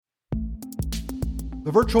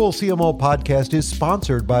The Virtual CMO podcast is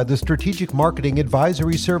sponsored by the Strategic Marketing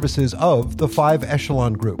Advisory Services of the 5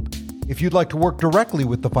 Echelon Group. If you'd like to work directly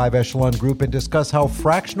with the 5 Echelon Group and discuss how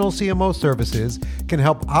fractional CMO services can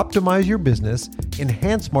help optimize your business,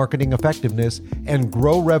 enhance marketing effectiveness, and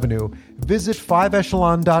grow revenue, visit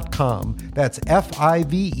 5echelon.com. That's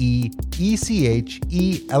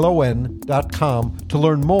FIVEECHELON.com to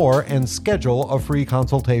learn more and schedule a free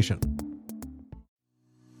consultation.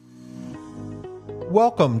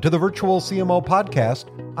 Welcome to the Virtual CMO podcast.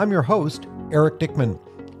 I'm your host, Eric Dickman.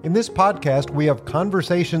 In this podcast, we have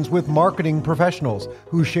conversations with marketing professionals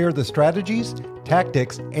who share the strategies,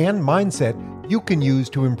 tactics, and mindset you can use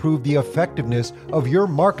to improve the effectiveness of your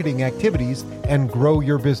marketing activities and grow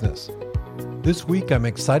your business. This week, I'm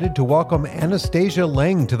excited to welcome Anastasia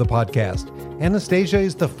Leng to the podcast. Anastasia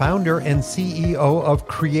is the founder and CEO of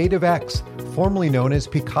CreativeX, formerly known as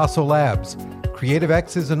Picasso Labs.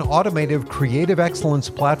 CreativeX is an automated creative excellence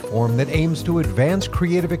platform that aims to advance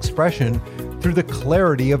creative expression through the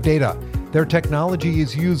clarity of data. Their technology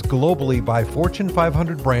is used globally by Fortune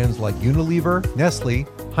 500 brands like Unilever, Nestle,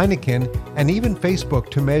 Heineken, and even Facebook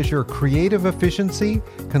to measure creative efficiency,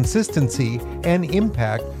 consistency, and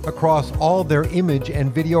impact across all their image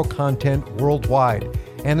and video content worldwide.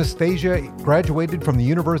 Anastasia graduated from the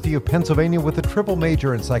University of Pennsylvania with a triple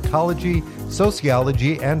major in psychology,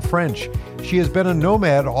 sociology, and French. She has been a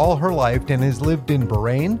nomad all her life and has lived in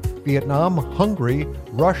Bahrain, Vietnam, Hungary,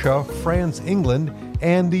 Russia, France, England,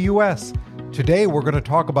 and the US. Today, we're going to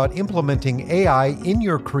talk about implementing AI in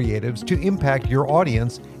your creatives to impact your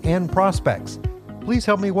audience and prospects. Please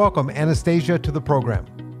help me welcome Anastasia to the program.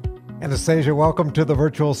 Anastasia, welcome to the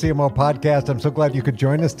Virtual CMO podcast. I'm so glad you could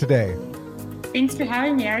join us today. Thanks for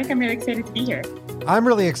having me, Eric. I'm really excited to be here. I'm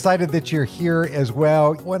really excited that you're here as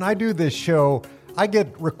well. When I do this show, I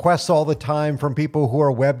get requests all the time from people who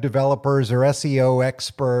are web developers or SEO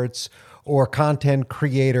experts or content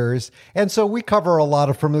creators. And so we cover a lot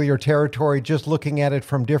of familiar territory just looking at it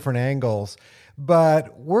from different angles.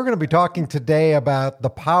 But we're going to be talking today about the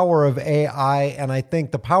power of AI, and I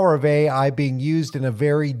think the power of AI being used in a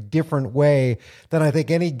very different way than I think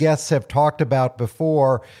any guests have talked about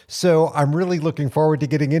before. So I'm really looking forward to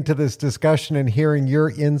getting into this discussion and hearing your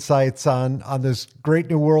insights on this great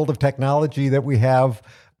new world of technology that we have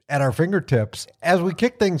at our fingertips. As we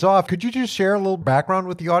kick things off, could you just share a little background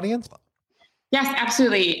with the audience? Yes,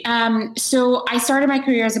 absolutely. So I started my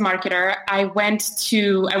career as a marketer. I went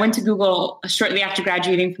to Google shortly after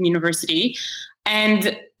graduating from university,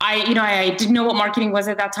 and I didn't know what marketing was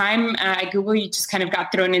at that time. At Google, you just kind of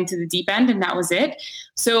got thrown into the deep end, and that was it.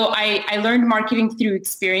 So I learned marketing through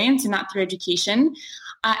experience and not through education.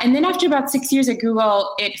 And then after about 6 years at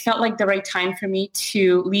Google, it felt like the right time for me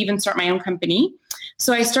to leave and start my own company.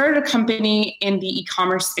 So I started a company in the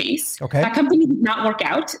e-commerce space. Okay. That company did not work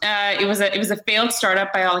out. It was a failed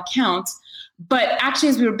startup by all accounts. But actually,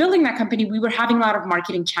 as we were building that company, we were having a lot of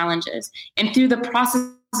marketing challenges. And through the process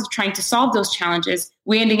of trying to solve those challenges,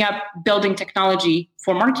 we ended up building technology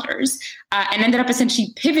for marketers and ended up essentially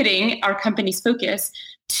pivoting our company's focus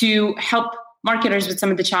to help marketers with some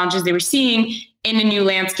of the challenges they were seeing in a new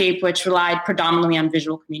landscape, which relied predominantly on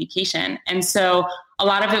visual communication. And so a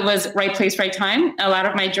lot of it was right place, right time. A lot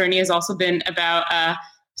of my journey has also been about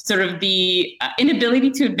sort of the inability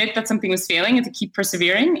to admit that something was failing and to keep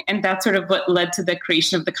persevering. And that's sort of what led to the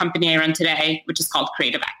creation of the company I run today, which is called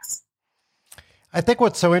CreativeX. I think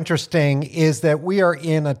what's so interesting is that we are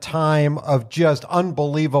in a time of just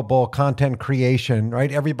unbelievable content creation,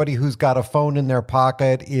 right? Everybody who's got a phone in their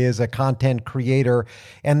pocket is a content creator,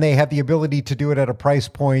 and they have the ability to do it at a price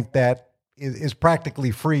point that is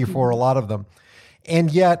practically free for a lot of them.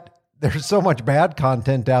 And yet there's so much bad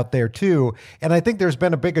content out there too. And I think there's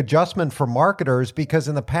been a big adjustment for marketers because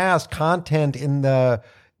in the past, content in the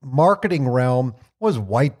marketing realm was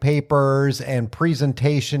white papers and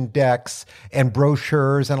presentation decks and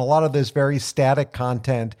brochures and a lot of this very static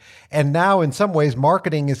content. And now in some ways,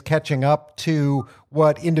 marketing is catching up to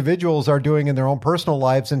what individuals are doing in their own personal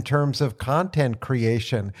lives in terms of content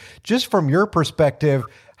creation. Just from your perspective,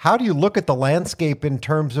 how do you look at the landscape in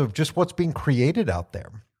terms of just what's being created out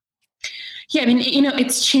there? Yeah, I mean,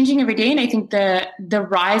 it's changing every day. And I think the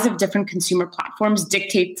rise of different consumer platforms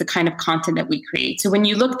dictates the kind of content that we create. So when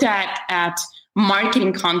you looked at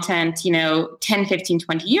marketing content, 10, 15,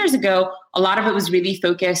 20 years ago, a lot of it was really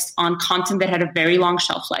focused on content that had a very long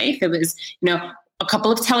shelf life. It was, a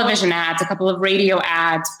couple of television ads, a couple of radio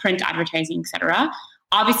ads, print advertising, et cetera.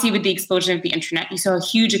 Obviously, with the explosion of the internet, you saw a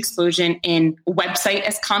huge explosion in website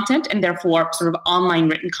as content and therefore sort of online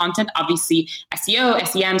written content, obviously SEO,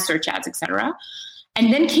 SEM, search ads, et cetera.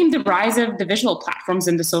 And then came the rise of the visual platforms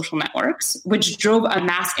and the social networks, which drove a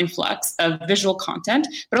mass influx of visual content,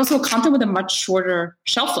 but also content with a much shorter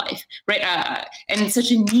shelf life, right? And such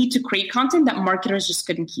a need to create content that marketers just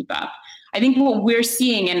couldn't keep up. I think what we're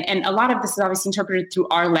seeing, and a lot of this is obviously interpreted through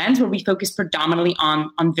our lens, where we focus predominantly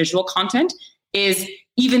on visual content, is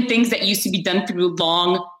even things that used to be done through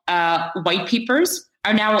long white papers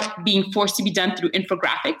are now being forced to be done through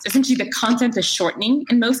infographics. Essentially, the content is shortening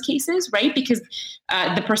in most cases, right? Because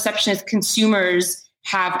the perception is consumers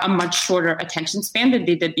have a much shorter attention span than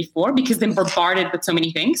they did before because they're bombarded with so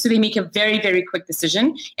many things. So they make a very, very quick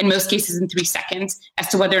decision, in most cases in 3 seconds, as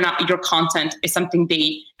to whether or not your content is something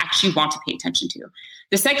they actually want to pay attention to.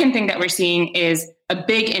 The second thing that we're seeing is a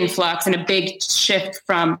big influx and a big shift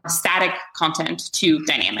from static content to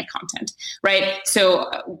dynamic content, right? So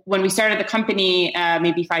when we started the company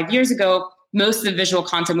maybe 5 years ago, most of the visual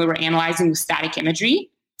content we were analyzing was static imagery.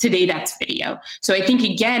 Today, that's video. So I think,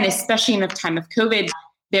 again, especially in the time of COVID,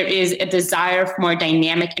 there is a desire for more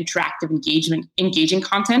dynamic, interactive engaging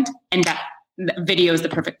content, and that video is the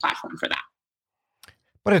perfect platform for that.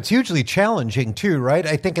 But it's hugely challenging too, right?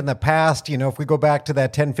 I think in the past, if we go back to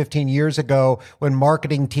that 10, 15 years ago, when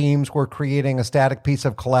marketing teams were creating a static piece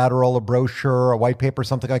of collateral, a brochure, a white paper,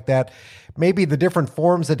 something like that, maybe the different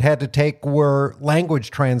forms it had to take were language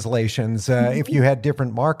translations if you had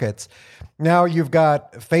different markets. Now you've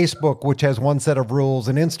got Facebook, which has one set of rules,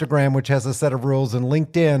 and Instagram, which has a set of rules, and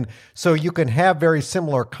LinkedIn. So you can have very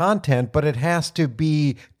similar content, but it has to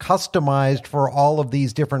be customized for all of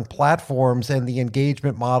these different platforms and the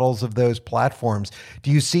engagement models of those platforms. Do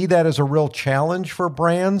you see that as a real challenge for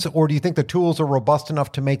brands, or do you think the tools are robust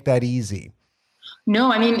enough to make that easy?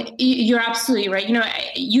 No, I mean, you're absolutely right.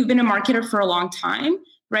 You've been a marketer for a long time,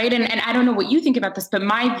 right? And I don't know what you think about this, but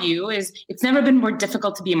my view is it's never been more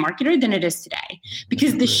difficult to be a marketer than it is today,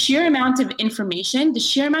 because the sheer amount of information, the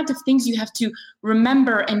sheer amount of things you have to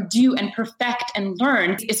remember and do and perfect and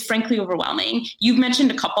learn is frankly overwhelming. You've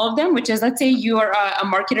mentioned a couple of them, which is, let's say you are a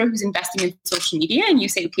marketer who's investing in social media and you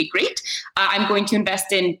say, okay, great, I'm going to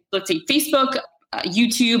invest in, let's say, Facebook,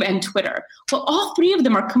 YouTube, and Twitter. Well, all three of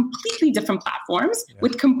them are completely different platforms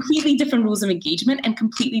with completely different rules of engagement and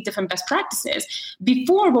completely different best practices.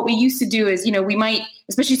 Before, what we used to do is, we might,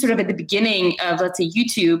 especially sort of at the beginning of, let's say,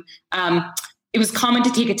 YouTube, it was common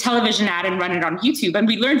to take a television ad and run it on YouTube. And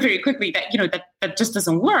we learned very quickly that, that just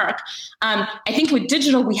doesn't work. I think with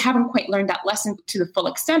digital, we haven't quite learned that lesson to the full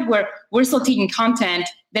extent, where we're still taking content,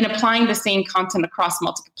 then applying the same content across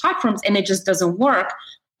multiple platforms, and it just doesn't work.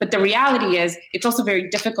 But the reality is it's also very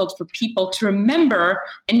difficult for people to remember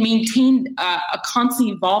and maintain a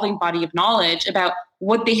constantly evolving body of knowledge about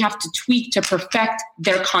what they have to tweak to perfect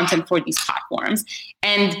their content for these platforms.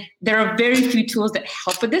 And there are very few tools that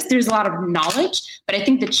help with this. There's a lot of knowledge, but I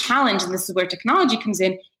think the challenge, and this is where technology comes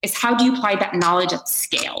in, is how do you apply that knowledge at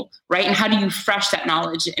scale, right? And how do you refresh that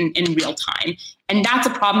knowledge in real time? And that's a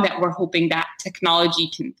problem that we're hoping that technology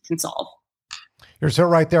can solve. You're so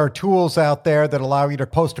right. There are tools out there that allow you to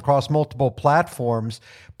post across multiple platforms,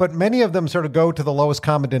 but many of them sort of go to the lowest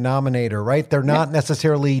common denominator, right? They're not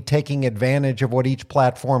necessarily taking advantage of what each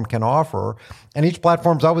platform can offer. And each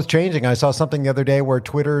platform's always changing. I saw something the other day where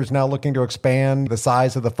Twitter is now looking to expand the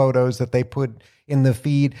size of the photos that they put in the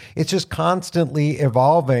feed. It's just constantly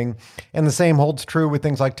evolving. And the same holds true with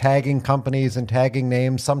things like tagging companies and tagging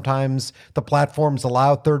names. Sometimes the platforms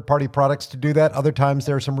allow third-party products to do that. Other times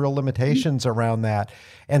there are some real limitations around that.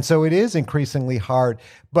 And so it is increasingly hard.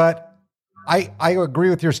 But I agree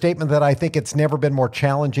with your statement that I think it's never been more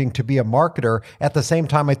challenging to be a marketer. At the same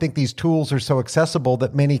time, I think these tools are so accessible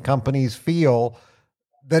that many companies feel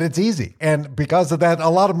that it's easy. And because of that, a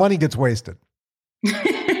lot of money gets wasted.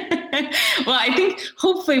 Well, I think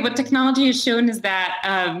hopefully what technology has shown is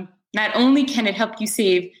that not only can it help you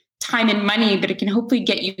save time and money, but it can hopefully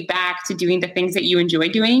get you back to doing the things that you enjoy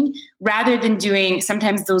doing, rather than doing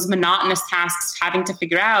sometimes those monotonous tasks, having to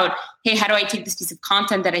figure out, hey, how do I take this piece of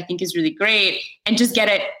content that I think is really great and just get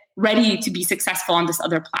it ready to be successful on this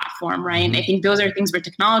other platform, right? And I think those are things where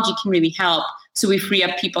technology can really help. So we free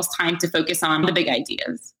up people's time to focus on the big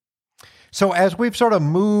ideas. So as we've sort of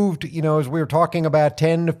moved, as we were talking about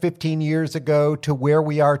 10 to 15 years ago to where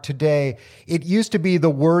we are today, it used to be the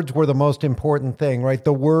words were the most important thing, right?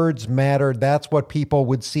 The words mattered. That's what people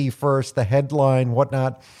would see first, the headline,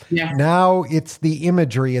 whatnot. Yeah. Now it's the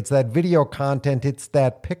imagery, it's that video content, it's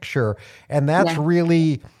that picture. And that's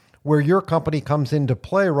really where your company comes into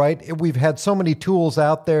play, right? We've had so many tools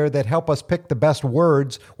out there that help us pick the best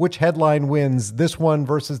words, which headline wins this one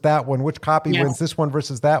versus that one, which copy wins this one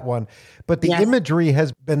versus that one. But the imagery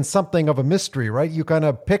has been something of a mystery, right? You kind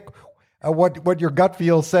of pick what your gut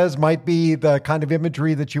feel says might be the kind of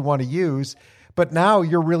imagery that you want to use. But now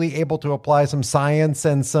you're really able to apply some science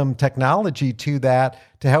and some technology to that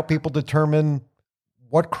to help people determine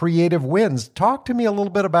what creative wins. Talk to me a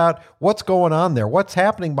little bit about what's going on there. What's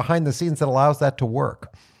happening behind the scenes that allows that to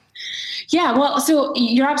work? Yeah, well, so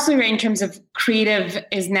you're absolutely right in terms of creative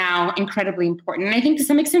is now incredibly important. And I think to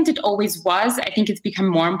some extent it always was. I think it's become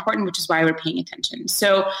more important, which is why we're paying attention.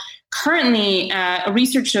 So currently,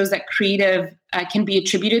 research shows that creative can be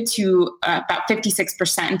attributed to about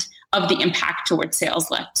 56% of the impact towards sales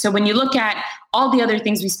lift. So when you look at all the other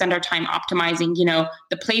things we spend our time optimizing,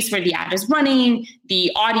 the place where the ad is running,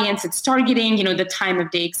 the audience it's targeting, the time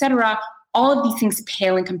of day, et cetera, all of these things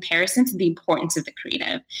pale in comparison to the importance of the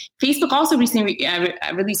creative. Facebook also recently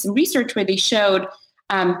released some research where they showed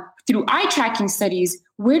through eye tracking studies,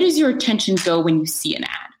 where does your attention go when you see an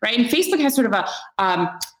ad, right? And Facebook has sort of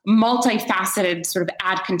a multifaceted sort of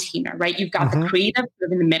ad container, right? You've got the creative sort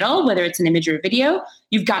of in the middle, whether it's an image or a video.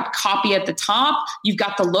 You've got copy at the top. You've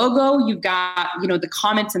got the logo. You've got, the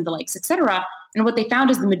comments and the likes, et cetera. And what they found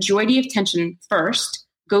is the majority of attention first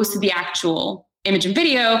goes to the actual image and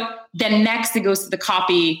video. Then next it goes to the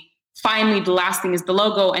copy. Finally, the last thing is the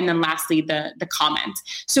logo. And then lastly, the comment.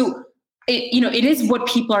 So it is what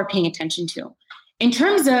people are paying attention to. In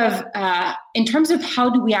terms of how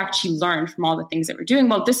do we actually learn from all the things that we're doing?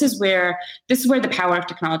 Well, this is where the power of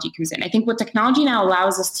technology comes in. I think what technology now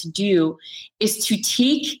allows us to do is to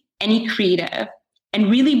take any creative and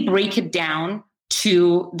really break it down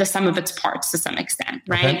to the sum of its parts to some extent,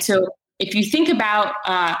 right? Okay. So if you think about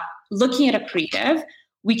looking at a creative,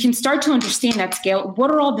 we can start to understand at scale,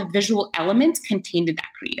 what are all the visual elements contained in that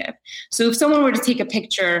creative? So if someone were to take a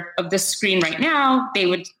picture of this screen right now, they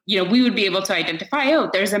would, we would be able to identify,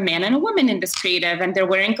 there's a man and a woman in this creative and they're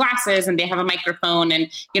wearing glasses and they have a microphone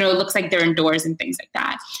and, it looks like they're indoors and things like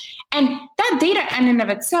that. And that data in and of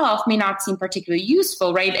itself may not seem particularly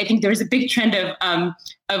useful, right? I think there's a big trend of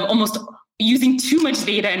almost using too much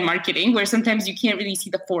data in marketing where sometimes you can't really see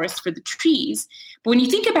the forest for the trees. But when you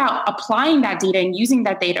think about applying that data and using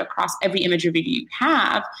that data across every image or video you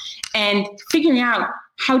have and figuring out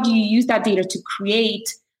how do you use that data to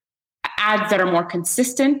create ads that are more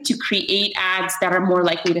consistent, to create ads that are more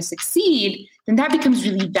likely to succeed, then that becomes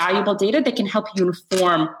really valuable data that can help you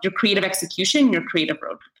inform your creative execution, your creative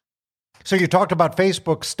roadmap. So you talked about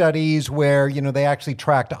Facebook studies where, they actually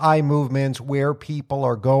tracked eye movements, where people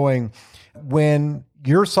are going. When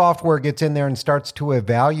your software gets in there and starts to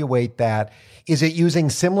evaluate that, is it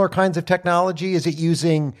using similar kinds of technology? Is it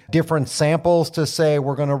using different samples to say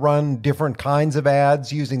we're going to run different kinds of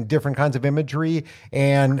ads using different kinds of imagery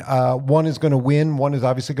and one is going to win, one is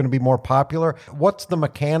obviously going to be more popular? What's the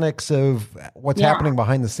mechanics of what's happening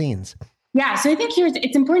behind the scenes? Yeah, so I think here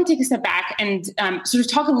it's important to take a step back and sort of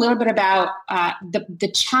talk a little bit about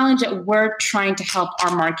the challenge that we're trying to help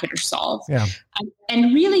our marketers solve. Yeah.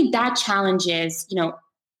 And really that challenge is,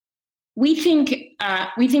 we think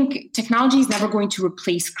technology is never going to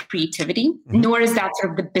replace creativity, nor is that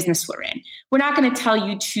sort of the business we're in. We're not going to tell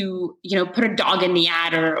you to, put a dog in the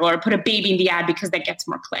ad or put a baby in the ad because that gets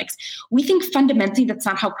more clicks. We think fundamentally that's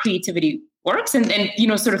not how creativity works. And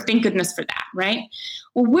sort of thank goodness for that, right?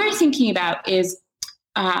 What we're thinking about is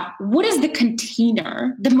what is the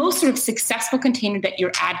container, the most sort of successful container that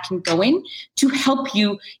your ad can go in to help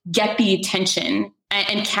you get the attention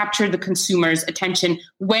and capture the consumer's attention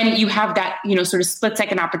when you have that, sort of split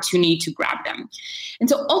second opportunity to grab them. And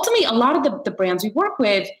so ultimately, a lot of the brands we work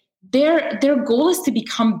with, their goal is to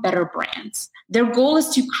become better brands. Their goal is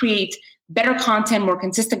to create better content, more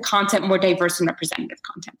consistent content, more diverse and representative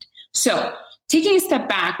content. So taking a step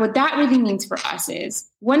back, what that really means for us is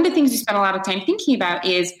one of the things we spend a lot of time thinking about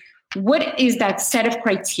is what is that set of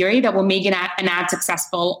criteria that will make an ad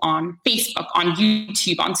successful on Facebook, on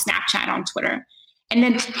YouTube, on Snapchat, on Twitter? And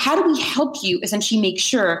then how do we help you essentially make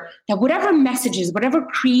sure that whatever messages, whatever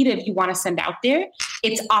creative you want to send out there,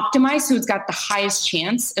 it's optimized so it's got the highest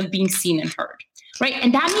chance of being seen and heard, right?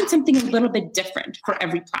 And that means something a little bit different for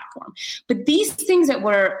every platform. But these things that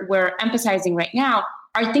we're emphasizing right now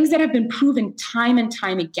are things that have been proven time and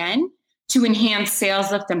time again to enhance sales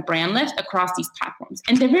lift and brand lift across these platforms.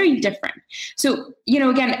 And they're very different. So,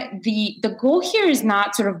 again, the goal here is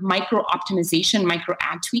not sort of micro optimization, micro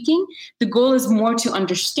ad tweaking. The goal is more to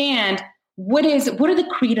understand what are the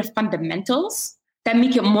creative fundamentals that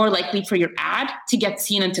make it more likely for your ad to get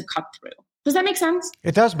seen and to cut through. Does that make sense?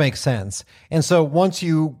 It does make sense. And so once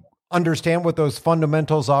you understand what those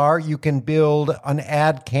fundamentals are, you can build an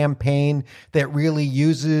ad campaign that really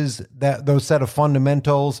uses those set of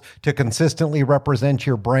fundamentals to consistently represent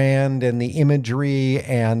your brand and the imagery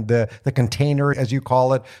and the container, as you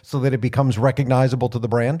call it, so that it becomes recognizable to the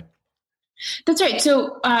brand? That's right.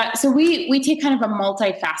 So we take kind of a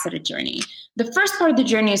multifaceted journey. The first part of the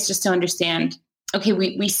journey is just to understand, okay,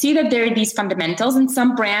 we see that there are these fundamentals, and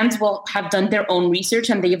some brands will have done their own research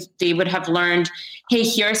and they would have learned, hey,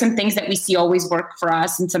 here are some things that we see always work for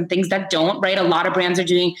us and some things that don't, right? A lot of brands are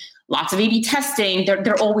doing lots of A/B testing.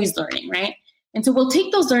 They're always learning, right? And so we'll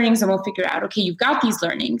take those learnings and we'll figure out, okay, you've got these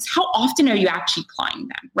learnings. How often are you actually applying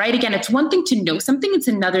them, right? Again, it's one thing to know something. It's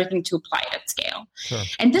another thing to apply it at scale. Sure.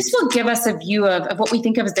 And this will give us a view of what we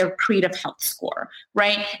think of as their creative health score,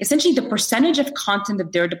 right? Essentially the percentage of content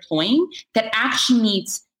that they're deploying that actually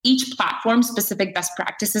meets each platform's specific best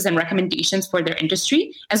practices and recommendations for their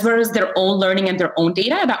industry, as well as their own learning and their own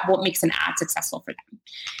data about what makes an ad successful for them.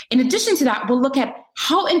 In addition to that, we'll look at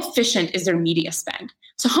how efficient is their media spend.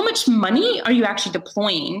 So how much money are you actually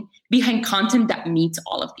deploying behind content that meets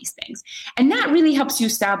all of these things? And that really helps you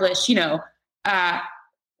establish,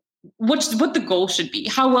 what the goal should be,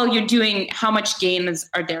 how well you're doing, how much gains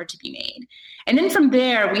are there to be made. And then from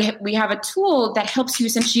there, we have a tool that helps you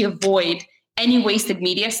essentially avoid any wasted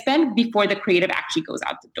media spend before the creative actually goes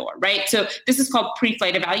out the door, right? So this is called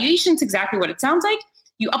pre-flight evaluation. It's exactly what it sounds like.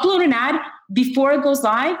 You upload an ad, before it goes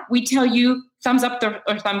live, we tell you thumbs up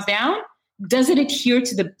or thumbs down. Does it adhere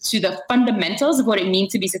to the fundamentals of what it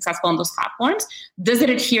means to be successful on those platforms? Does it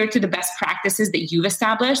adhere to the best practices that you've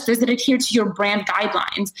established? Does it adhere to your brand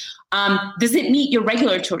guidelines? Does it meet your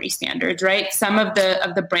regulatory standards, right? Some of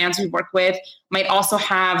the brands we work with might also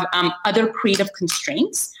have other creative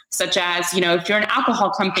constraints, such as, if you're an alcohol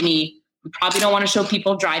company, you probably don't want to show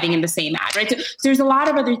people driving in the same ad, right? So there's a lot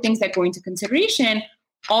of other things that go into consideration.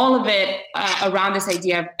 All of it around this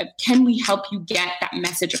idea of can we help you get that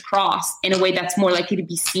message across in a way that's more likely to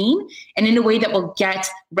be seen and in a way that will get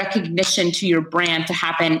recognition to your brand to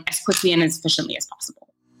happen as quickly and as efficiently as possible.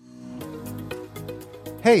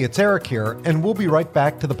 Hey, it's Eric here, and we'll be right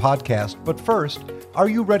back to the podcast. But first, are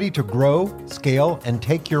you ready to grow, scale, and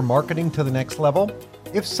take your marketing to the next level?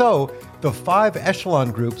 If so, the 5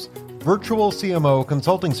 Echelon Group's virtual CMO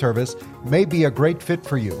consulting service may be a great fit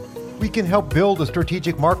for you. We can help build a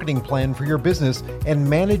strategic marketing plan for your business and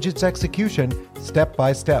manage its execution step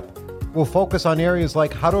by step. We'll focus on areas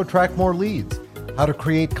like how to attract more leads, how to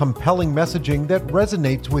create compelling messaging that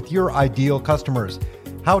resonates with your ideal customers,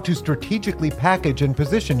 how to strategically package and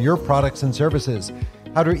position your products and services,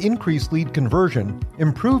 how to increase lead conversion,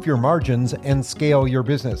 improve your margins, and scale your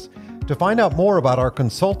business. To find out more about our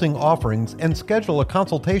consulting offerings and schedule a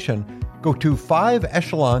consultation, go to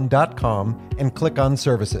 5echelon.com and click on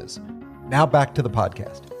services. Now back to the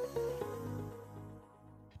podcast.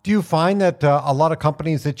 Do you find that a lot of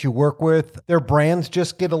companies that you work with, their brands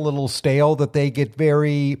just get a little stale, that they get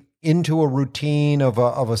very into a routine of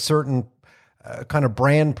a certain kind of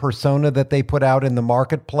brand persona that they put out in the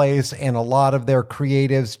marketplace, and a lot of their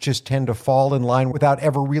creatives just tend to fall in line without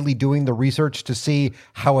ever really doing the research to see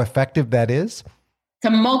how effective that is? It's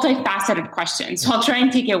a multifaceted question, so I'll try and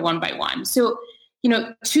take it one by one. So,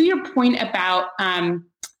 to your point about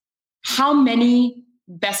how many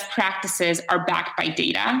best practices are backed by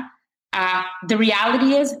data, the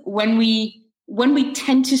reality is when we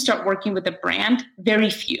tend to start working with a brand, very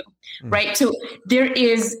few, right? So there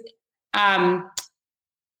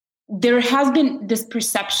has been this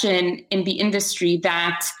perception in the industry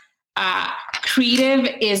that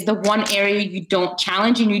creative is the one area you don't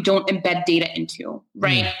challenge and you don't embed data into,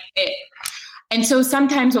 right? And so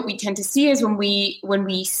sometimes what we tend to see is when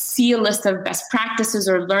we see a list of best practices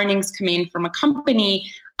or learnings coming in from a company,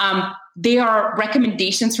 they are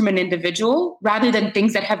recommendations from an individual rather than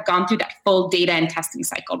things that have gone through that full data and testing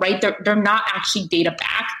cycle, right? They're not actually data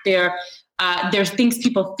backed. There's things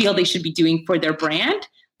people feel they should be doing for their brand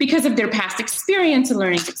because of their past experience and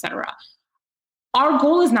learnings, et cetera. Our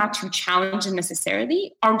goal is not to challenge them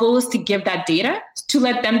necessarily. Our goal is to give that data to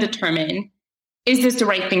let them determine, is this the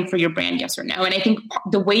right thing for your brand, yes or no? And I think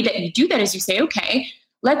the way that you do that is you say, okay,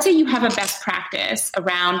 let's say you have a best practice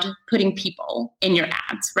around putting people in your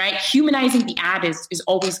ads, right? Humanizing the ad is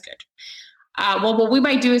always good. Well, what we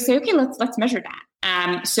might do is say, okay, let's measure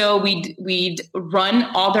that. So we'd run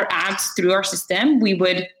all their ads through our system. We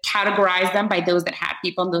would categorize them by those that had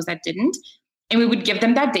people and those that didn't. And we would give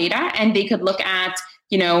them that data, and they could look at,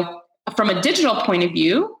 from a digital point of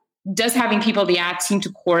view, does having people the ad seem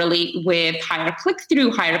to correlate with higher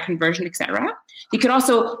click-through, higher conversion, et cetera? They could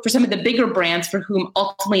also, for some of the bigger brands for whom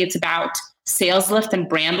ultimately it's about sales lift and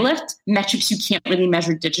brand lift, metrics you can't really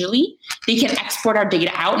measure digitally, they can export our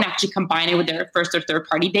data out and actually combine it with their first or third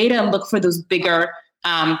party data and look for those bigger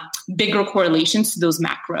correlations to those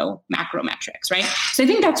macro metrics, right? So I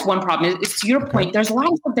think that's one problem. Is to your point, there's a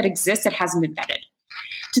lot of stuff that exists that hasn't been vetted.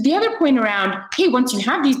 To the other point around, hey, once you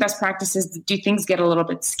have these best practices, do things get a little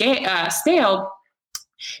bit stale?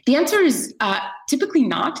 The answer is typically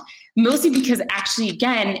not, mostly because actually,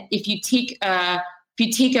 again, if you take a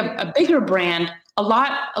bigger brand, a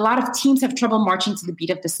lot of teams have trouble marching to the beat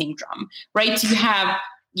of the same drum, right? So you have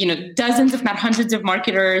dozens, if not hundreds, of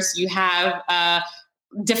marketers. You have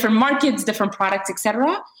different markets, different products, et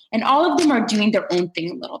cetera, and all of them are doing their own thing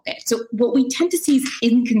a little bit. So what we tend to see is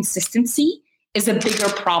inconsistency is a bigger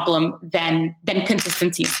problem than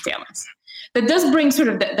consistency and staleness. That does bring sort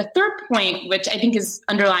of the third point, which I think is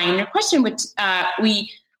underlying your question, which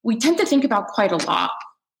we tend to think about quite a lot.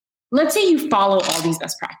 Let's say you follow all these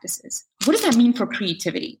best practices. What does that mean for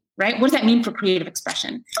creativity, right? What does that mean for creative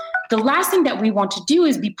expression? The last thing that we want to do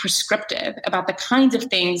is be prescriptive about the kinds of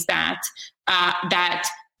things that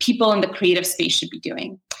people in the creative space should be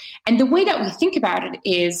doing. And the way that we think about it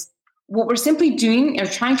is what we're simply doing or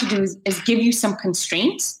trying to do is give you some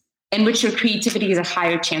constraints in which your creativity has a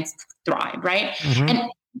higher chance to thrive, right? Mm-hmm.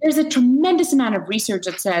 And there's a tremendous amount of research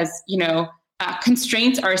that says,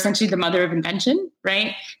 constraints are essentially the mother of invention,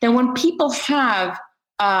 right? That when people have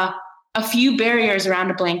a few barriers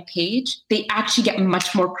around a blank page, they actually get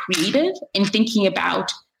much more creative in thinking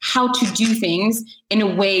about how to do things in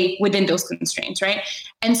a way within those constraints, right?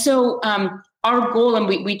 And so our goal, and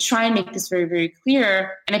we try and make this very, very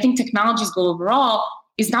clear, and I think technology's goal overall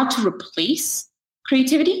is not to replace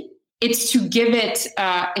creativity. It's to give it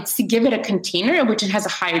a container in which it has a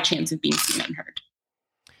higher chance of being seen and heard.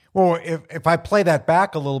 Well, if I play that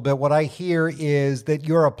back a little bit, what I hear is that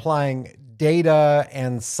you're applying data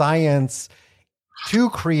and science to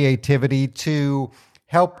creativity to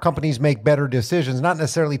help companies make better decisions, not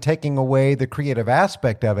necessarily taking away the creative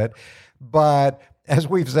aspect of it, but as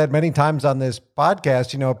we've said many times on this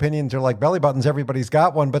podcast, opinions are like belly buttons. Everybody's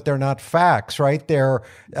got one, but they're not facts, right? They're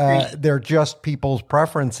just people's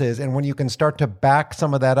preferences. And when you can start to back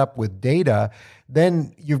some of that up with data,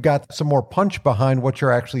 then you've got some more punch behind what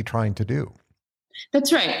you're actually trying to do.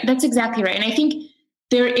 That's right. That's exactly right. And I think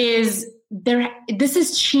this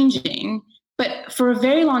is changing, but for a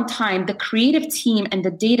very long time, the creative team and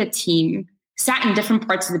the data team sat in different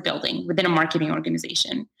parts of the building within a marketing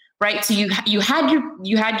organization. Right. So you had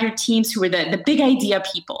your teams who were the big idea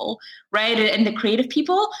people, right? And the creative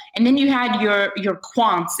people. And then you had your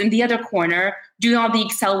quants in the other corner doing all the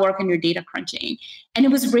Excel work and your data crunching. And it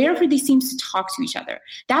was rare for these teams to talk to each other.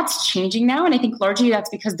 That's changing now. And I think largely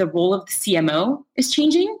that's because the role of the CMO is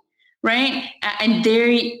changing. Right. And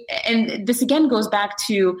this again goes back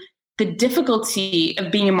to the difficulty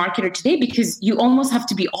of being a marketer today, because you almost have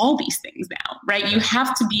to be all these things now, right? You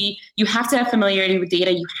have to have familiarity with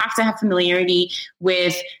data. You have to have familiarity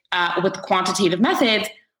with quantitative methods,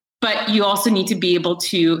 but you also need to be able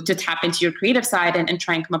to tap into your creative side and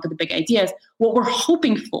try and come up with the big ideas. What we're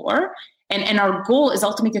hoping for, and our goal is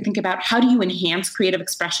ultimately to think about how do you enhance creative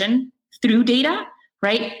expression through data,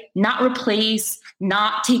 right? Not replace,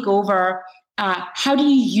 not take over. How do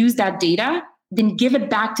you use that data? Then give it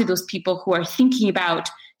back to those people who are thinking about,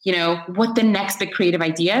 what the next big creative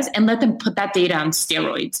idea is, and let them put that data on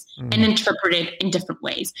steroids and interpret it in different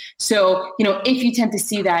ways. So, if you tend to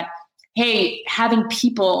see that, hey, having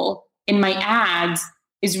people in my ads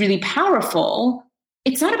is really powerful,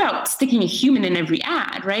 it's not about sticking a human in every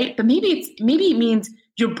ad, right? But maybe it means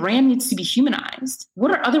your brand needs to be humanized.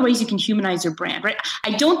 What are other ways you can humanize your brand, right?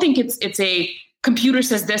 I don't think it's a computer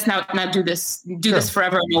says this, now do this, this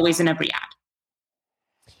forever and always in every ad.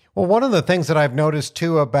 Well, one of the things that I've noticed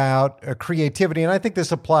too about creativity, and I think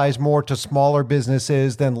this applies more to smaller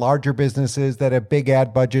businesses than larger businesses that have big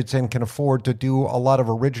ad budgets and can afford to do a lot of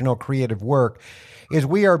original creative work, is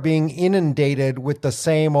we are being inundated with the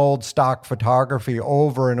same old stock photography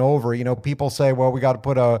over and over. People say, well, we got to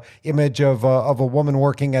put a image of a woman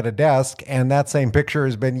working at a desk, and that same picture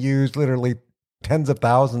has been used literally tens of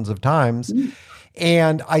thousands of times.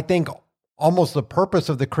 And I think almost the purpose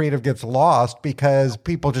of the creative gets lost because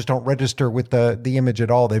people just don't register with the image at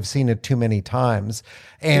all. They've seen it too many times.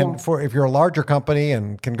 And if you're a larger company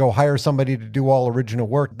and can go hire somebody to do all original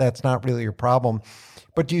work, that's not really your problem.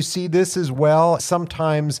 But do you see this as well?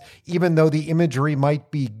 Sometimes, even though the imagery might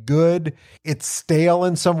be good, it's stale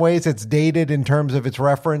in some ways. It's dated in terms of its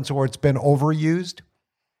reference, or it's been overused.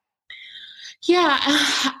 Yeah,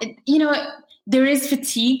 there is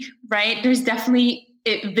fatigue, right? There's definitely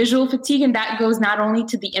visual fatigue, and that goes not only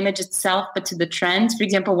to the image itself, but to the trends. For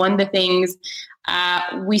example, one of the things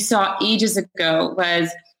we saw ages ago was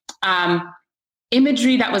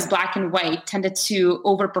imagery that was black and white tended to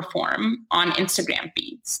overperform on Instagram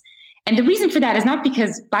feeds. And the reason for that is not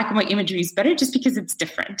because black and white imagery is better, just because it's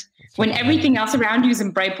different. When everything else around you is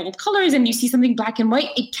in bright, bold colors and you see something black and white,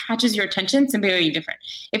 it catches your attention. It's very different.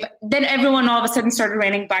 If then everyone all of a sudden started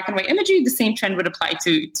running black and white imagery, the same trend would apply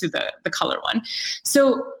to the color one.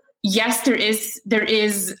 So yes, there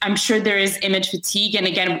is, I'm sure there is image fatigue. And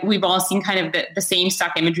again, we've all seen kind of the same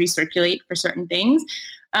stock imagery circulate for certain things.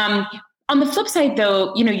 On the flip side,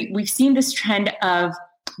 though, we've seen this trend of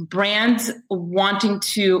brands wanting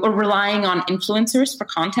to or relying on influencers for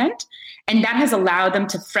content. And that has allowed them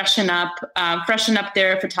to freshen up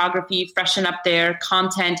their photography, freshen up their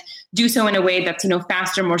content, do so in a way that's,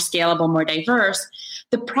 faster, more scalable, more diverse.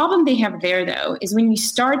 The problem they have there, though, is when you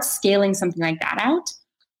start scaling something like that out,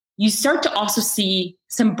 you start to also see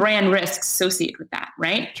some brand risks associated with that,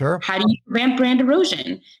 right? Sure. How do you prevent brand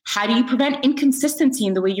erosion? How do you prevent inconsistency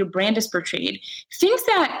in the way your brand is portrayed? Things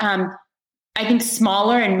that I think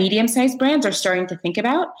smaller and medium-sized brands are starting to think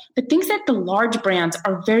about, but things that the large brands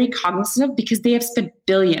are very cognizant of because they have spent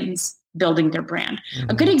billions building their brand. Mm-hmm.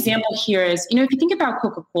 A good example here is, if you think about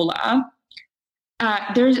Coca-Cola,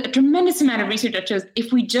 there's a tremendous amount of research that shows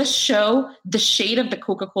if we just show the shade of the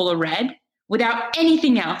Coca-Cola red without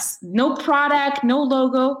anything else, no product, no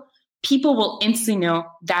logo, people will instantly know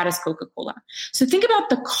that is Coca-Cola. So think about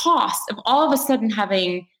the cost of all of a sudden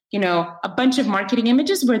having a bunch of marketing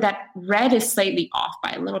images where that red is slightly off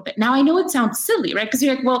by a little bit. Now, I know it sounds silly, right? Because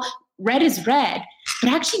you're like, well, red is red.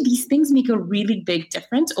 But actually, these things make a really big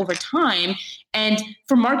difference over time. And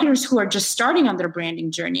for marketers who are just starting on their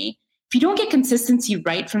branding journey, if you don't get consistency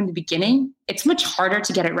right from the beginning, it's much harder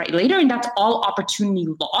to get it right later. And that's all opportunity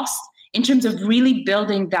lost in terms of really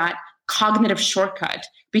building that cognitive shortcut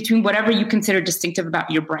between whatever you consider distinctive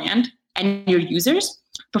about your brand and your users.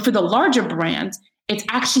 But for the larger brands, it's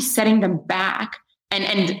actually setting them back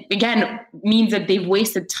and again, means that they've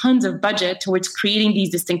wasted tons of budget towards creating these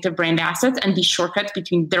distinctive brand assets and these shortcuts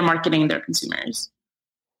between their marketing and their consumers.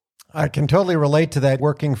 I can totally relate to that.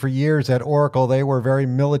 Working for years at Oracle, they were very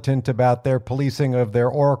militant about their policing of their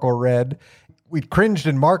Oracle Red. We cringed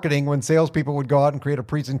in marketing when salespeople would go out and create a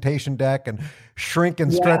presentation deck and shrink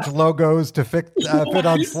and stretch logos to fit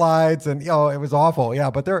on slides, and it was awful. Yeah,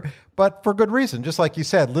 but for good reason. Just like you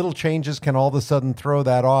said, little changes can all of a sudden throw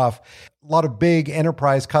that off. A lot of big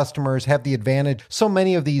enterprise customers have the advantage. So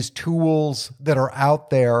many of these tools that are out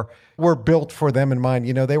there were built for them in mind.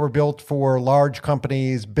 They were built for large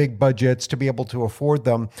companies, big budgets to be able to afford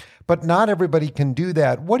them. But not everybody can do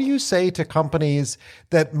that. What do you say to companies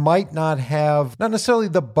that might not have, not necessarily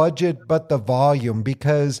the budget, but the volume?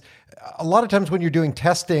 Because a lot of times when you're doing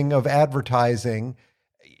testing of advertising,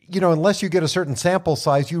 unless you get a certain sample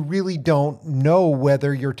size, you really don't know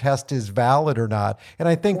whether your test is valid or not. And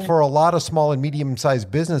I think for a lot of small and medium-sized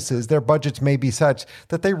businesses, their budgets may be such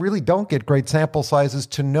that they really don't get great sample sizes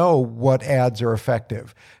to know what ads are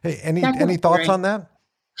effective. Any thoughts on that?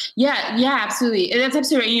 Yeah, absolutely. That's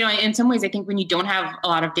absolutely right. In some ways, I think when you don't have a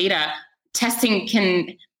lot of data, testing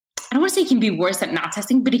I don't want to say it can be worse than not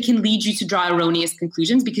testing, but it can lead you to draw erroneous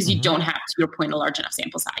conclusions because you don't have, to your point, a large enough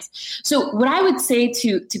sample size. So what I would say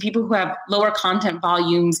to people who have lower content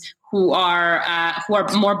volumes, who are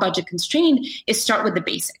more budget constrained, is start with the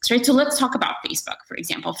basics, right? So let's talk about Facebook, for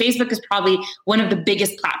example. Facebook is probably one of the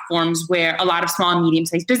biggest platforms where a lot of small and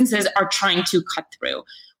medium-sized businesses are trying to cut through.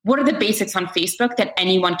 What are the basics on Facebook that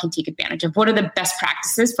anyone can take advantage of? What are the best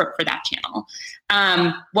practices for that channel?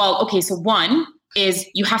 So one is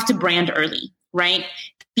you have to brand early, right?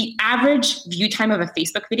 The average view time of a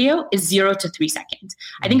Facebook video is 0 to 3 seconds.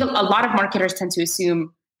 I think a lot of marketers tend to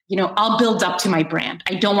assume, I'll build up to my brand.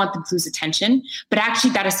 I don't want them to lose attention. But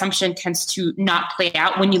actually that assumption tends to not play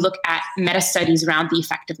out when you look at meta studies around the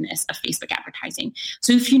effectiveness of Facebook advertising.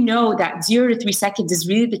 So if you know that 0 to 3 seconds is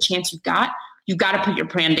really the chance you've got to put your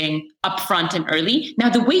branding up front and early. Now,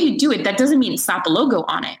 the way you do it, that doesn't mean slap a logo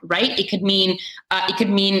on it, right? It could mean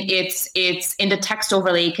it's in the text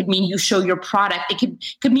overlay. It could mean you show your product. It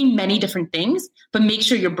could mean many different things, but make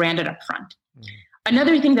sure you're branded up front.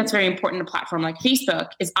 Another thing that's very important in a platform like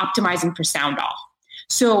Facebook is optimizing for sound off.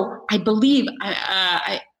 So I believe,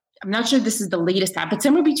 I'm not sure this is the latest stat, but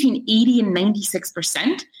somewhere between 80 and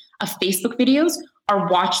 96% of Facebook videos are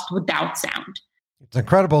watched without sound. It's an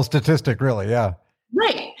incredible statistic, really. Yeah.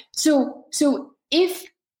 Right. So if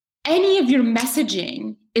any of your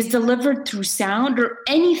messaging is delivered through sound, or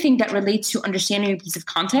anything that relates to understanding a piece of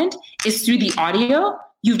content is through the audio,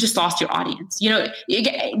 you've just lost your audience. Your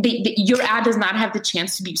ad does not have the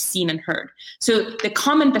chance to be seen and heard. So the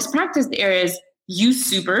common best practice there is use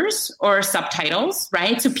supers or subtitles,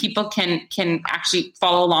 right? So people can actually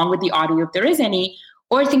follow along with the audio if there is any,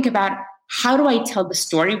 or think about, how do I tell the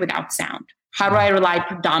story without sound? How do I rely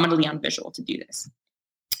predominantly on visual to do this?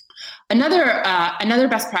 Another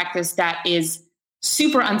best practice that is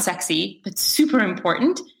super unsexy but super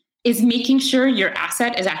important is making sure your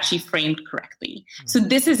asset is actually framed correctly. So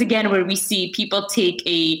this is, again, where we see people take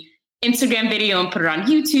a Instagram video and put it on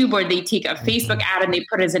YouTube, or they take a Facebook ad and they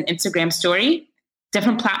put it as an Instagram story.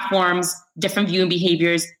 Different platforms, different viewing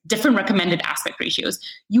behaviors, different recommended aspect ratios.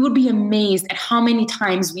 You would be amazed at how many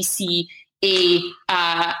times we see an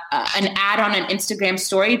ad on an Instagram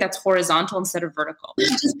story that's horizontal instead of vertical. You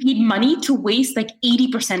just paid money to waste like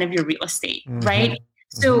 80% of your real estate, right?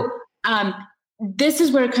 So this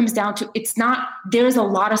is where it comes down to, there's a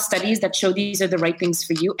lot of studies that show these are the right things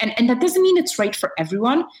for you. And that doesn't mean it's right for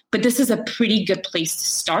everyone, but this is a pretty good place to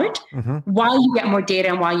start while you get more data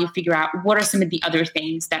and while you figure out what are some of the other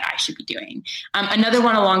things that I should be doing. Another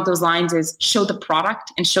one along those lines is show the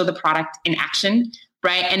product in action,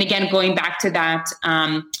 right? And again, going back to that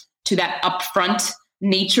upfront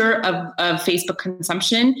nature of Facebook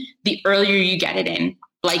consumption, the earlier you get it in,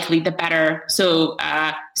 likely the better. So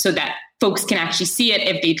that folks can actually see it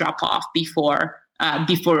if they drop off before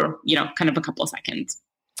kind of a couple of seconds.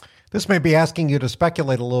 This may be asking you to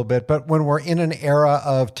speculate a little bit, but when we're in an era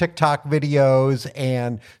of TikTok videos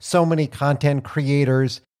and so many content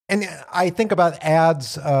creators, and I think about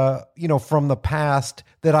ads, from the past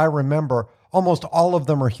that I remember, almost all of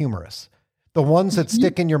them are humorous. The ones that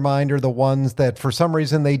stick in your mind are the ones that for some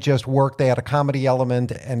reason they just worked. They had a comedy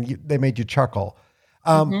element and they made you chuckle.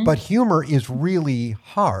 But humor is really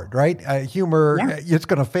hard, right? Humor, it's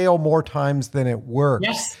going to fail more times than it works.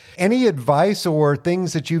 Yes. Any advice or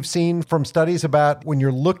things that you've seen from studies about when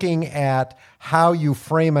you're looking at how you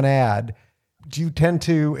frame an ad, do you tend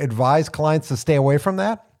to advise clients to stay away from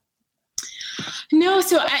that? No.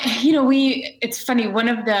 So, it's funny.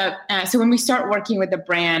 So when we start working with a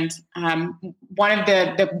brand, one of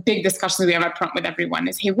the big discussions we have up front with everyone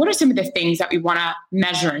is, hey, what are some of the things that we want to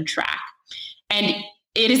measure and track? And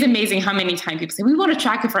it is amazing how many times people say, we want to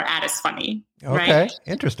track if our ad is funny. Okay, right?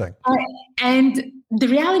 Interesting. And the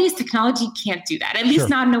reality is technology can't do that, at least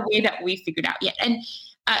not in a way that we figured out yet. And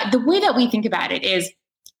the way that we think about it is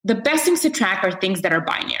the best things to track are things that are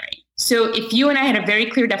binary. So if you and I had a very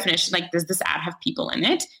clear definition, like, does this ad have people in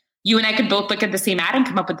it? You and I could both look at the same ad and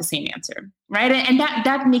come up with the same answer, right? And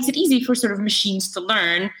that makes it easy for sort of machines to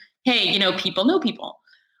learn, hey, people know people.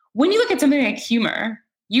 When you look at something like humor,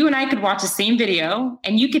 you and I could watch the same video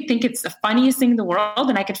and you could think it's the funniest thing in the world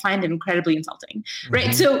and I could find it incredibly insulting,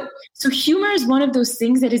 right? So humor is one of those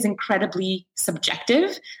things that is incredibly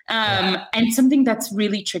subjective and something that's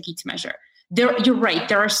really tricky to measure. You're right.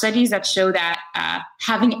 There are studies that show that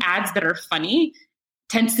having ads that are funny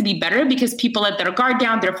tends to be better because people let their guard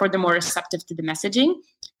down, therefore they're more receptive to the messaging.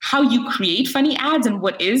 How you create funny ads and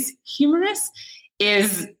what is humorous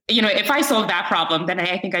is, if I solved that problem, then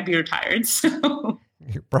I think I'd be retired. So.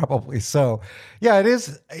 Probably so. Yeah, it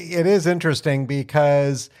is interesting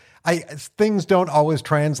because things don't always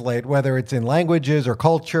translate, whether it's in languages or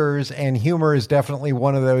cultures, and humor is definitely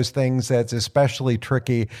one of those things that's especially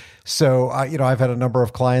tricky. So, I've had a number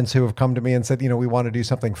of clients who have come to me and said, we want to do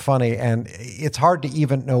something funny, and it's hard to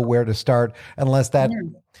even know where to start unless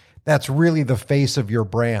that's really the face of your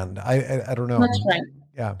brand. I don't know. That's right.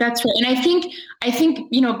 Yeah, that's right. And I think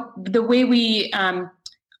the way we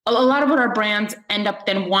a lot of what our brands end up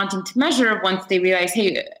then wanting to measure once they realize,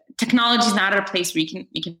 hey, technology is not at a place where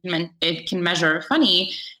it can measure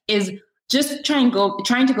funny, is just trying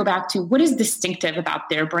to go back to what is distinctive about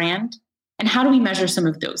their brand and how do we measure some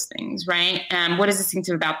of those things, right? What is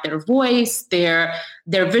distinctive about their voice, their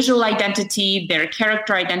visual identity, their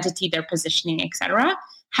character identity, their positioning, et cetera?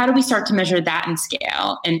 How do we start to measure that in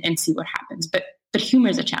scale and see what happens? But humor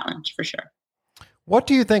is a challenge for sure. What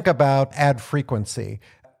do you think about ad frequency?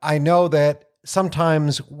 I know that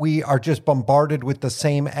sometimes we are just bombarded with the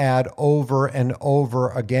same ad over and over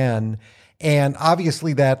again. And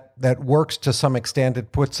obviously that works to some extent.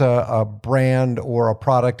 It puts a brand or a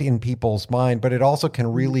product in people's mind, but it also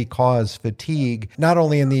can really cause fatigue, not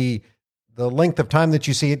only in the length of time that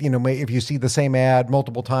you see it, if you see the same ad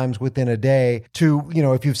multiple times within a day to,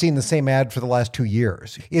 if you've seen the same ad for the last 2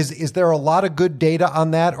 years. Is there a lot of good data on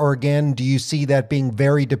that? Or again, do you see that being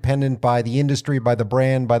very dependent by the industry, by the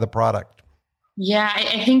brand, by the product? Yeah,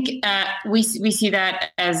 I think we see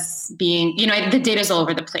that as being, the data is all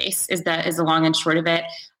over the place. Is the long and short of it.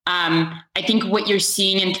 I think what you're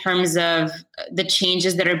seeing in terms of the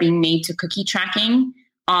changes that are being made to cookie tracking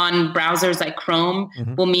on browsers like Chrome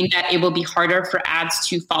will mean that it will be harder for ads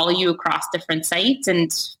to follow you across different sites and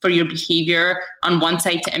for your behavior on one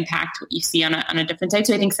site to impact what you see on a different site.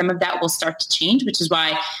 So I think some of that will start to change, which is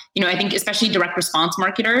why, I think especially direct response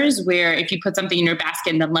marketers, where if you put something in your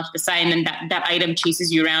basket and then left aside and then that item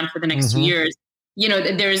chases you around for the next 2 years,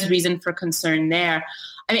 there is reason for concern there.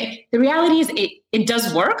 I mean, the reality is it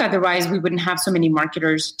does work. Otherwise, we wouldn't have so many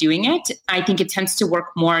marketers doing it. I think it tends to work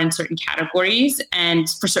more in certain categories and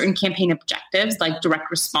for certain campaign objectives like direct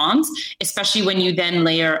response, especially when you then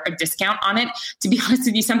layer a discount on it. To be honest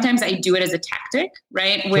with you, sometimes I do it as a tactic,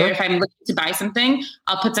 right? Where if I'm looking to buy something,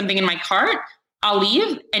 I'll put something in my cart, I'll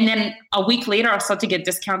leave, and then a week later, I'll start to get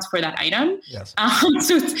discounts for that item. Yes.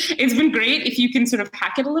 So it's been great if you can sort of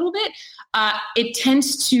hack it a little bit. It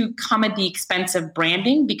tends to come at the expense of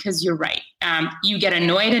branding because you're right. You get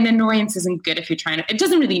annoyed, and annoyance isn't good if you're trying to. It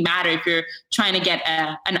doesn't really matter if you're trying to get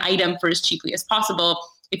an item for as cheaply as possible.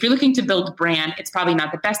 If you're looking to build brand, it's probably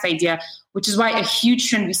not the best idea, which is why a huge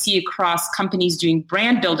trend we see across companies doing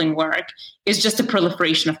brand building work is just a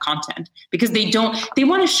proliferation of content, because they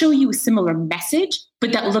want to show you a similar message,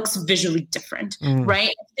 but that looks visually different,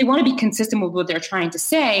 right? They want to be consistent with what they're trying to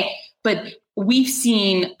say, but we've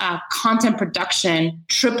seen content production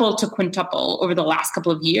triple to quintuple over the last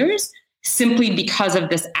couple of years simply because of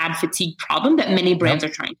this ad fatigue problem that many brands are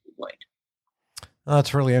trying to avoid. Oh,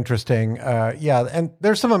 that's really interesting. And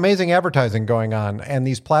there's some amazing advertising going on, and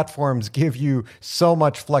these platforms give you so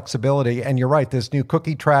much flexibility. And you're right, this new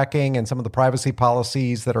cookie tracking and some of the privacy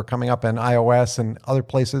policies that are coming up in iOS and other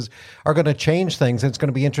places are going to change things. And it's going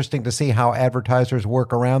to be interesting to see how advertisers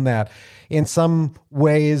work around that. In some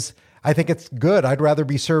ways, I think it's good. I'd rather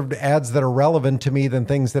be served ads that are relevant to me than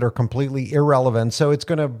things that are completely irrelevant. So it's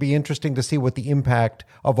going to be interesting to see what the impact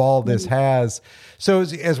of all this has. So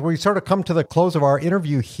as we sort of come to the close of our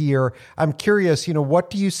interview here, I'm curious, what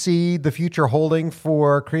do you see the future holding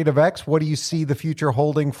for CreativeX? What do you see the future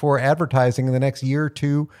holding for advertising in the next year,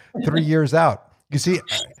 2, 3 years out? You see,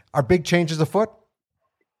 are big changes afoot?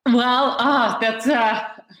 Well, that's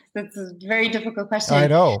a very difficult question. I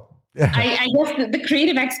know. I guess the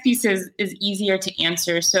CreativeX piece is easier to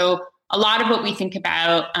answer. So a lot of what we think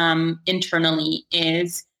about internally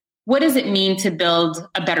is, what does it mean to build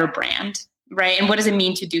a better brand, right? And what does it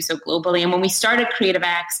mean to do so globally? And when we started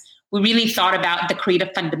CreativeX, we really thought about the creative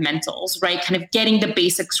fundamentals, right? Kind of getting the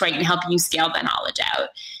basics right and helping you scale that knowledge out.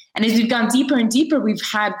 And as we've gone deeper and deeper, we've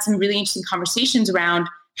had some really interesting conversations around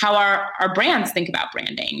how our brands think about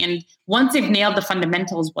branding. And once they've nailed the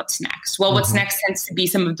fundamentals, what's next? Well, what's next tends to be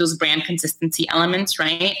some of those brand consistency elements,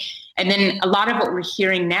 right? And then a lot of what we're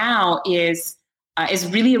hearing now is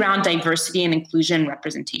really around diversity and inclusion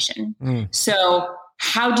representation. So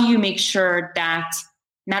how do you make sure that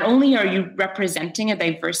not only are you representing a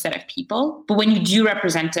diverse set of people, but when you do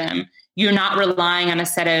represent them, you're not relying on a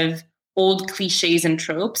set of old cliches and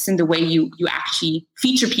tropes in the way you actually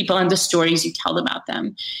feature people and the stories you tell about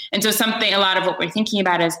them. And so a lot of what we're thinking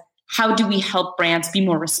about is, how do we help brands be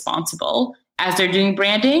more responsible as they're doing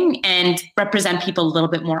branding and represent people a little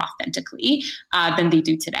bit more authentically than they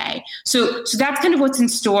do today? So that's kind of what's in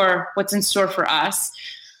store for us.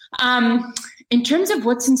 In terms of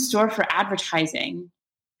what's in store for advertising,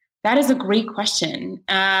 that is a great question.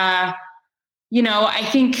 I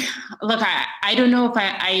think, look, I don't know if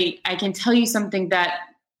I can tell you something that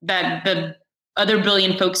the other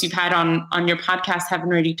brilliant folks you've had on your podcast haven't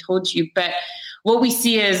already told you. But what we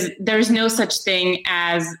see is there's no such thing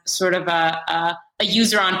as sort of a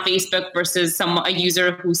user on Facebook versus a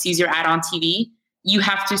user who sees your ad on TV. You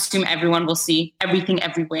have to assume everyone will see everything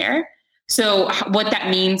everywhere. So what that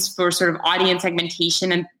means for sort of audience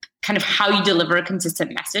segmentation and kind of how you deliver a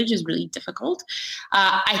consistent message is really difficult.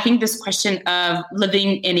 I think this question of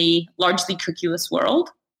living in a largely cookieless world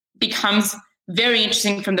becomes very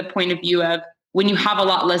interesting from the point of view of, when you have a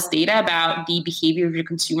lot less data about the behavior of your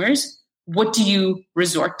consumers, what do you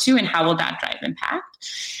resort to and how will that drive impact?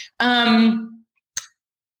 And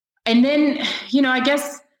then, I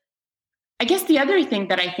guess the other thing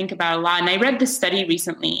that I think about a lot, and I read this study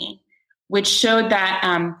recently, which showed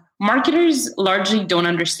that marketers largely don't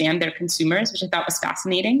understand their consumers, which I thought was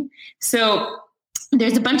fascinating. So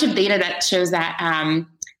there's a bunch of data that shows that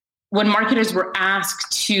when marketers were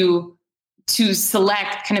asked to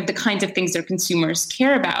select kind of the kinds of things their consumers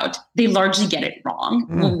care about, they largely get it wrong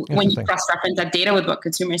when you cross-reference that data with what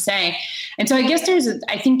consumers say. And so I guess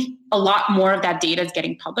I think a lot more of that data is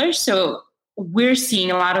getting published. So we're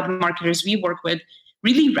seeing a lot of the marketers we work with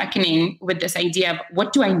really reckoning with this idea of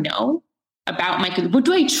what do I know about what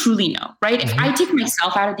do I truly know, right? Mm-hmm. If I take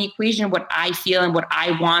myself out of the equation, what I feel and what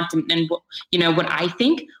I want and what I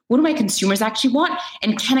think, what do my consumers actually want?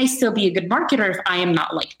 And can I still be a good marketer if I am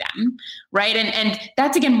not like them, right? And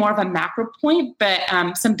that's, again, more of a macro point, but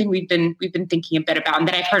something we've been thinking a bit about and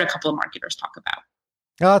that I've heard a couple of marketers talk about.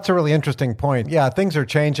 Oh, that's a really interesting point. Yeah, things are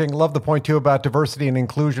changing. Love the point too about diversity and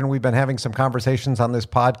inclusion. We've been having some conversations on this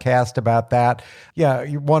podcast about that. Yeah,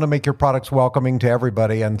 you want to make your products welcoming to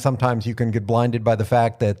everybody. And sometimes you can get blinded by the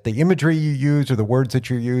fact that the imagery you use or the words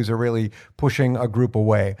that you use are really pushing a group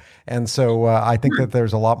away. And so I think that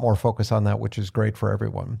there's a lot more focus on that, which is great for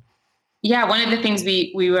everyone. Yeah, one of the things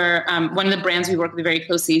we were, one of the brands we work with very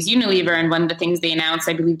closely is Unilever. And one of the things they announced,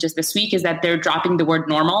 I believe just this week, is that they're dropping the word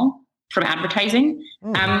normal from advertising,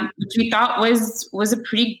 which we thought was a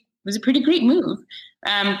pretty great move.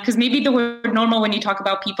 Because maybe the word normal, when you talk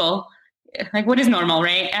about people, like what is normal,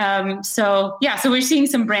 right? So we're seeing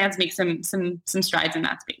some brands make some strides in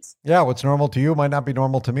that space. Yeah, what's normal to you might not be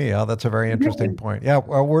normal to me. That's a very interesting point. Yeah,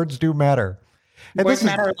 words do matter. And words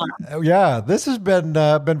matter a lot. Yeah, this has been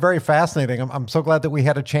very fascinating. I'm so glad that we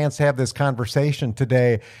had a chance to have this conversation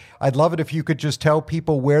today. I'd love it if you could just tell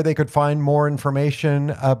people where they could find more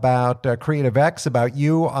information about Creative X, about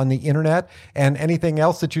you on the internet, and anything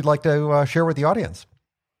else that you'd like to share with the audience.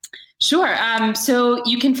 Sure. So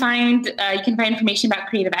you can find information about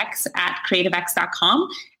Creative X at creativex.com.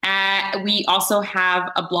 We also have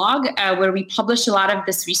a blog where we publish a lot of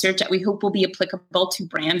this research that we hope will be applicable to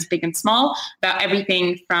brands big and small, about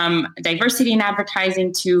everything from diversity in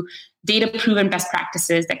advertising to data-proven best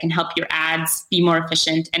practices that can help your ads be more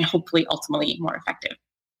efficient and hopefully ultimately more effective.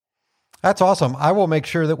 That's awesome. I will make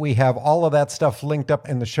sure that we have all of that stuff linked up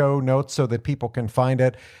in the show notes so that people can find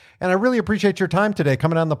it. And I really appreciate your time today,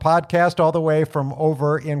 coming on the podcast all the way from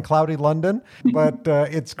over in cloudy London. But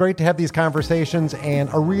it's great to have these conversations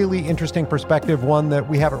and a really interesting perspective, one that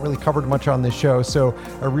we haven't really covered much on this show. So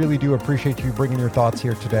I really do appreciate you bringing your thoughts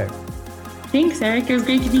here today. Thanks, Eric. It was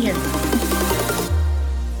great to be here.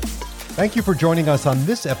 Thank you for joining us on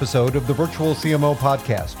this episode of the Virtual CMO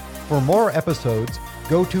Podcast. For more episodes,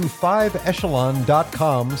 go to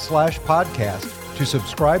 5echelon.com/podcast to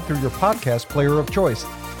subscribe through your podcast player of choice.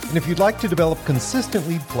 And if you'd like to develop consistent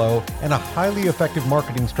lead flow and a highly effective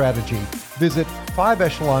marketing strategy, visit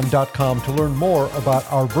 5echelon.com to learn more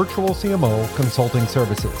about our virtual CMO consulting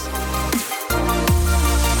services.